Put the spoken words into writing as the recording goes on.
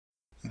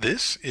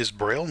This is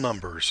Braille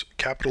numbers,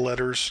 capital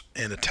letters,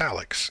 and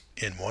italics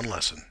in one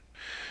lesson.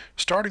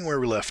 Starting where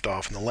we left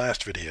off in the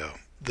last video,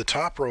 the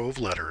top row of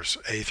letters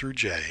A through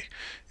J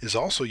is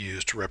also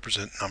used to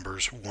represent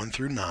numbers 1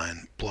 through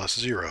 9 plus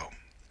 0.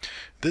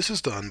 This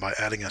is done by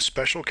adding a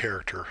special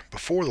character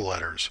before the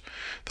letters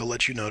that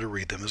lets you know to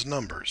read them as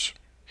numbers.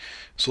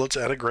 So let's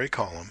add a gray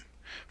column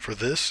for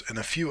this and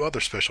a few other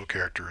special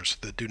characters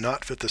that do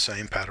not fit the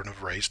same pattern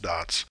of raised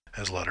dots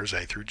as letters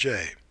A through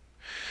J.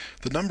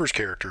 The numbers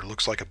character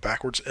looks like a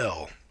backwards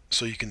L,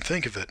 so you can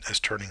think of it as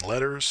turning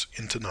letters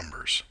into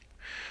numbers.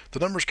 The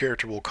numbers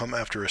character will come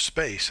after a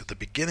space at the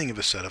beginning of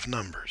a set of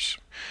numbers,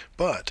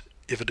 but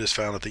if it is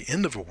found at the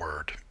end of a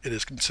word, it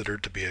is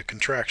considered to be a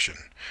contraction,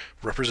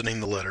 representing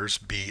the letters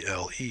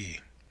BLE.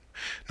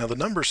 Now the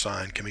number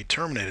sign can be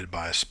terminated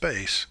by a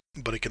space,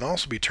 but it can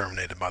also be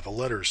terminated by the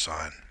letters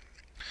sign.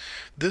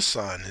 This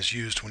sign is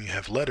used when you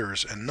have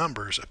letters and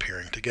numbers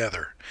appearing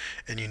together,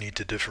 and you need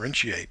to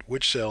differentiate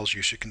which cells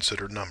you should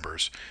consider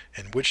numbers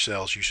and which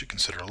cells you should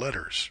consider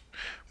letters.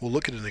 We'll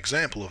look at an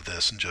example of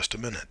this in just a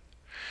minute.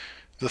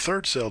 The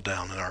third cell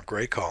down in our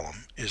gray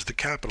column is the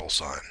capital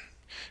sign.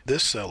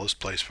 This cell is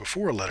placed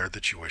before a letter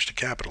that you wish to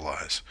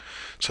capitalize,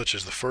 such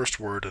as the first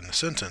word in a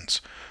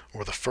sentence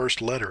or the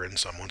first letter in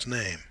someone's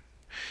name.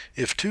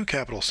 If two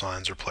capital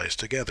signs are placed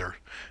together,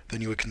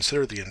 then you would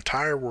consider the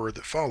entire word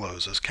that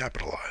follows as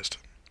capitalized.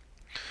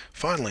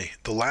 Finally,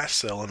 the last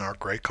cell in our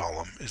gray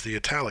column is the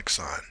italic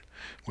sign,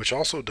 which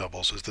also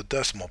doubles as the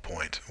decimal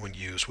point when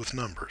used with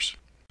numbers.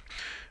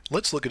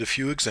 Let's look at a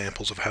few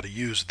examples of how to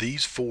use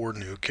these four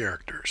new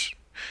characters.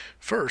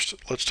 First,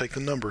 let's take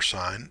the number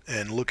sign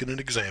and look at an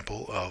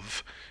example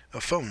of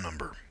a phone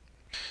number.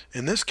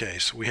 In this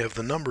case, we have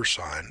the number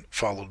sign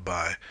followed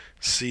by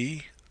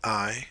CIC,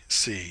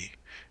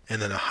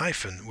 and then a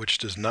hyphen which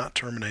does not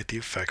terminate the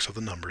effects of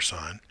the number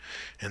sign,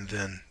 and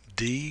then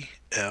DFCF.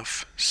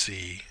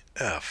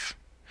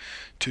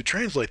 To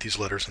translate these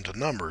letters into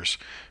numbers,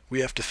 we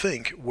have to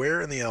think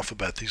where in the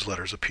alphabet these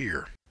letters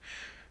appear.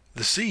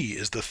 The C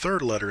is the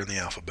third letter in the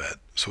alphabet,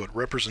 so it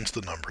represents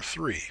the number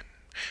 3.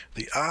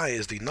 The I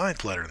is the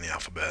ninth letter in the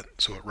alphabet,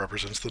 so it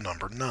represents the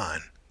number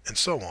 9, and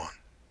so on.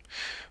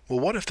 Well,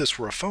 what if this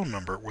were a phone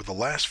number where the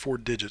last 4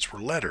 digits were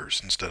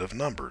letters instead of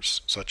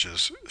numbers, such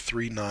as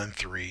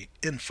 393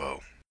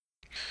 info?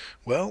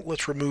 Well,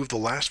 let's remove the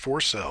last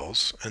 4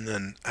 cells, and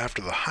then after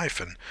the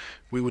hyphen,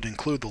 we would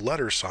include the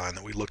letter sign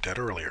that we looked at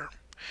earlier.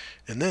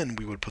 And then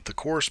we would put the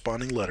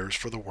corresponding letters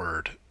for the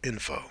word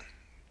info.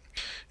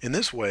 In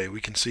this way,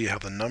 we can see how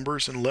the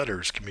numbers and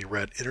letters can be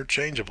read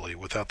interchangeably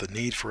without the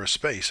need for a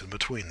space in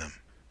between them.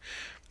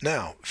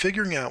 Now,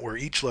 figuring out where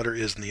each letter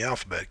is in the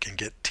alphabet can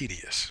get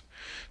tedious.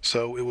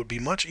 So it would be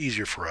much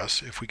easier for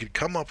us if we could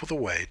come up with a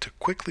way to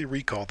quickly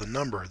recall the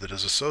number that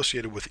is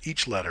associated with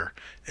each letter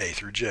A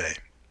through J.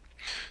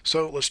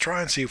 So let's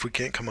try and see if we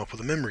can't come up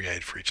with a memory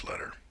aid for each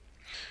letter.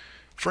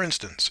 For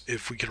instance,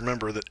 if we could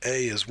remember that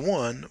A is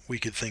 1, we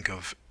could think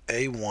of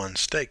A1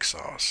 steak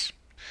sauce.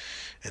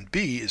 And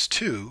B is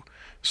 2,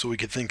 so we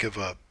could think of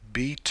a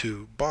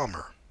B2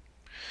 bomber.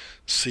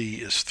 C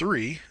is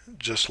 3,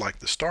 just like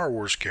the Star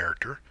Wars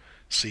character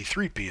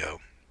C3PO.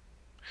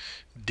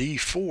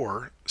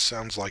 D4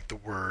 sounds like the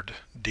word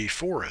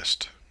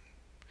deforest.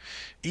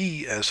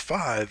 E as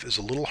 5 is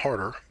a little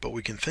harder, but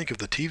we can think of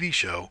the TV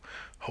show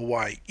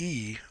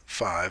Hawaii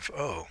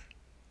 5-0.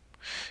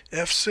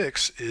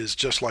 F6 is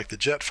just like the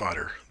jet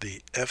fighter,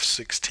 the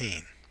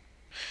F-16.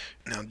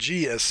 Now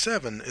G as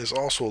 7 is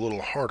also a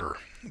little harder,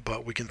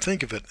 but we can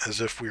think of it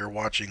as if we are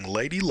watching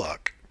Lady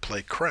Luck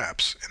play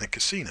craps in a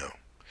casino.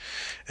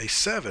 A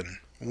 7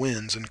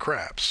 wins in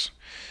craps,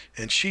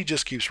 and she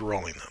just keeps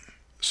rolling them.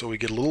 So we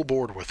get a little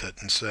bored with it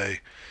and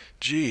say,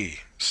 G,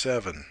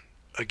 7,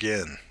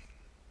 again.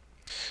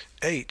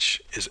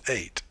 H is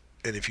 8,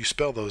 and if you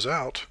spell those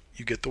out,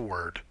 you get the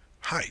word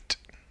height.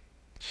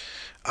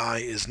 I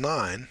is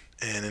 9,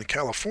 and in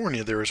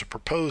California there is a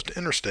proposed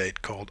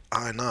interstate called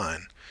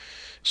I-9,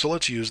 so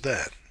let's use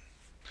that.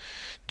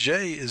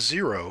 J is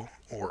 0,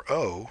 or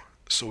O,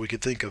 so we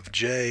could think of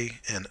J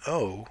and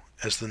O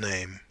as the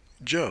name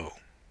Joe.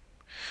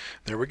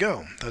 There we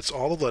go. That's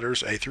all the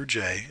letters A through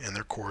J and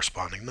their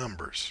corresponding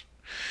numbers.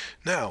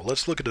 Now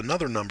let's look at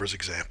another numbers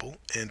example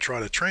and try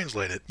to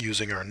translate it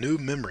using our new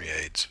memory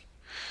aids.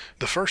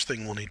 The first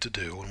thing we'll need to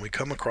do when we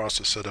come across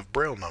a set of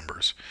Braille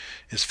numbers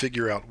is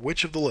figure out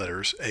which of the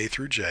letters A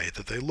through J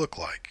that they look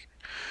like.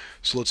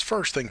 So let's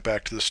first think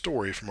back to the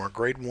story from our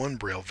Grade 1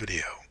 Braille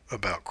video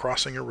about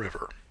crossing a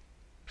river.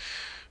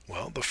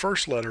 Well, the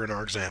first letter in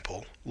our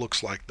example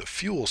looks like the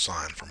fuel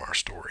sign from our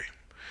story.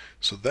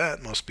 So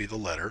that must be the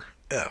letter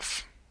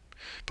F.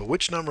 But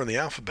which number in the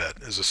alphabet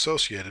is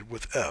associated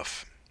with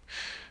F?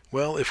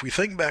 Well, if we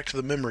think back to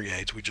the memory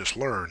aids we just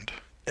learned,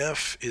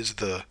 F is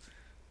the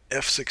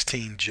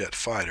F-16 jet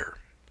fighter.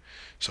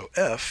 So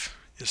F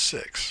is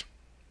 6.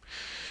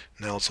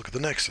 Now let's look at the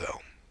next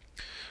cell.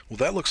 Well,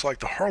 that looks like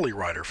the Harley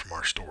rider from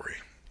our story.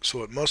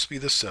 So it must be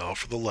the cell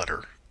for the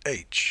letter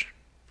H.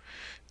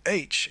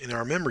 H in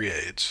our memory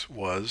aids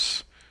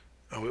was,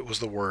 it was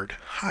the word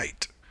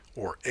height,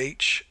 or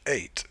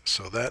H8,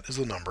 so that is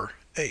the number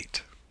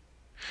 8.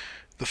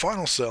 The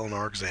final cell in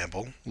our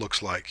example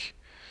looks like,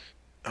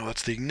 oh,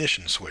 that's the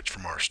ignition switch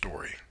from our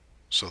story,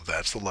 so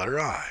that's the letter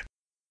I.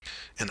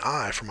 And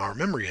I from our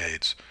memory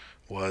aids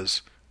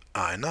was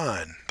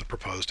I-9, the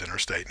proposed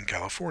interstate in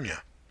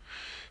California.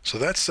 So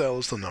that cell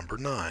is the number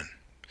 9.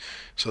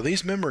 So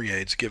these memory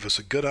aids give us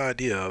a good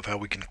idea of how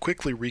we can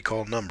quickly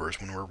recall numbers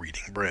when we're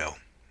reading Braille.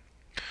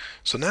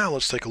 So now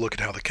let's take a look at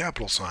how the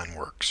capital sign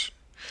works.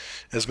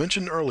 As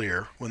mentioned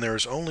earlier, when there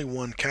is only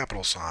one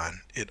capital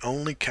sign, it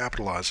only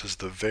capitalizes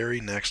the very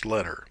next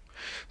letter,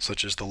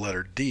 such as the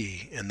letter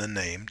D in the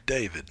name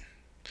David.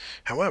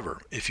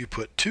 However, if you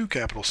put two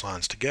capital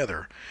signs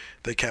together,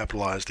 they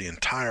capitalize the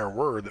entire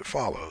word that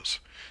follows,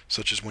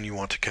 such as when you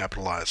want to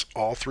capitalize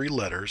all three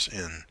letters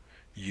in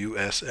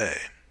USA.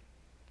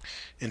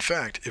 In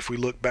fact, if we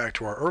look back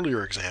to our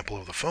earlier example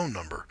of the phone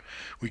number,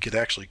 we could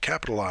actually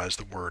capitalize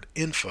the word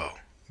info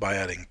by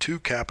adding two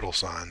capital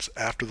signs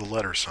after the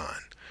letter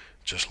sign,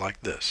 just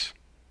like this.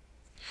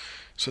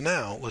 So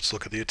now let's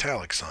look at the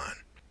italic sign.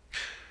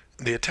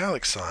 The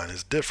italic sign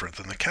is different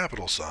than the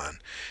capital sign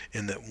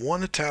in that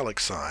one italic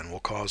sign will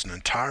cause an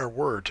entire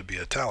word to be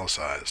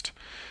italicized,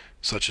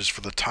 such as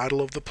for the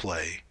title of the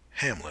play,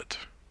 Hamlet.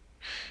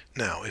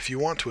 Now, if you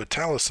want to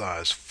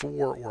italicize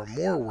 4 or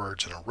more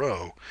words in a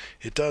row,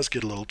 it does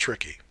get a little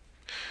tricky.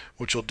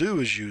 What you'll do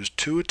is use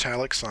two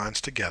italic signs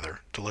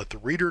together to let the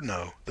reader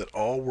know that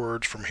all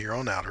words from here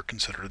on out are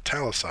considered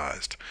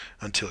italicized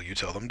until you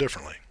tell them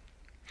differently.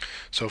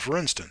 So for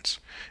instance,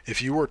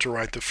 if you were to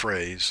write the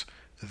phrase,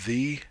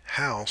 the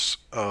House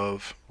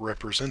of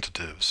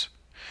Representatives,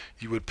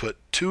 you would put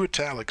two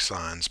italic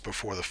signs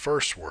before the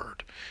first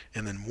word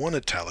and then one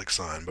italic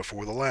sign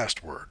before the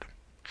last word.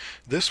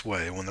 This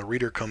way, when the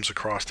reader comes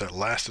across that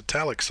last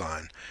italic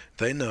sign,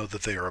 they know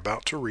that they are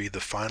about to read the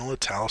final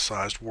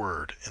italicized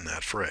word in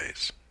that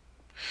phrase.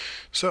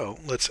 So,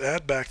 let's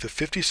add back the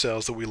 50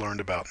 cells that we learned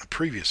about in the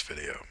previous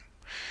video.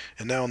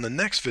 And now in the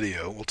next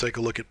video, we'll take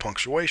a look at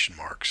punctuation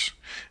marks,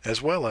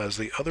 as well as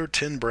the other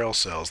 10 Braille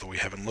cells that we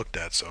haven't looked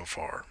at so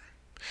far.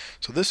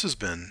 So this has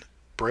been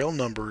Braille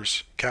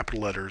numbers,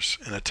 capital letters,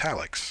 and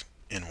italics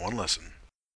in one lesson.